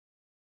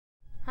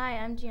Hi,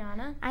 I'm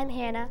Gianna. I'm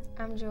Hannah.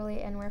 I'm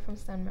Julie, and we're from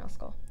Stone Middle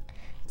School.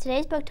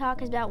 Today's book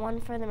talk is about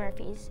One for the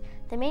Murphys.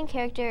 The main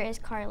character is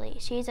Carly.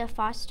 She's a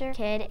foster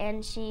kid,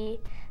 and she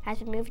has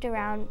been moved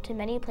around to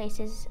many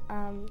places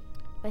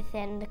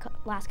within the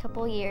last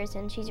couple of years,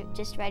 and she's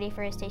just ready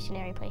for a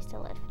stationary place to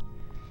live.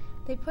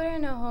 They put her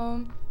in a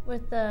home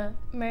with the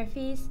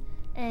Murphys,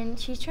 and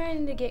she's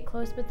trying to get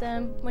close with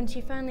them. When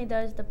she finally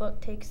does, the book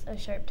takes a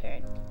sharp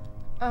turn.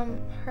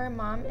 Her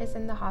mom is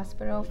in the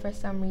hospital for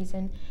some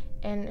reason,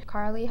 and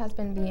Carly has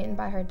been beaten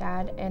by her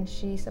dad, and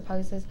she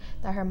supposes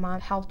that her mom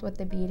helped with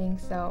the beating.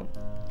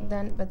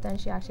 But then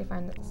she actually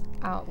finds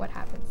out what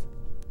happens.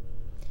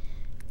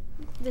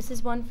 This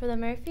is One for the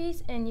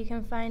Murphys, and you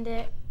can find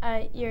it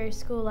at your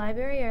school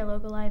library or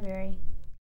local library.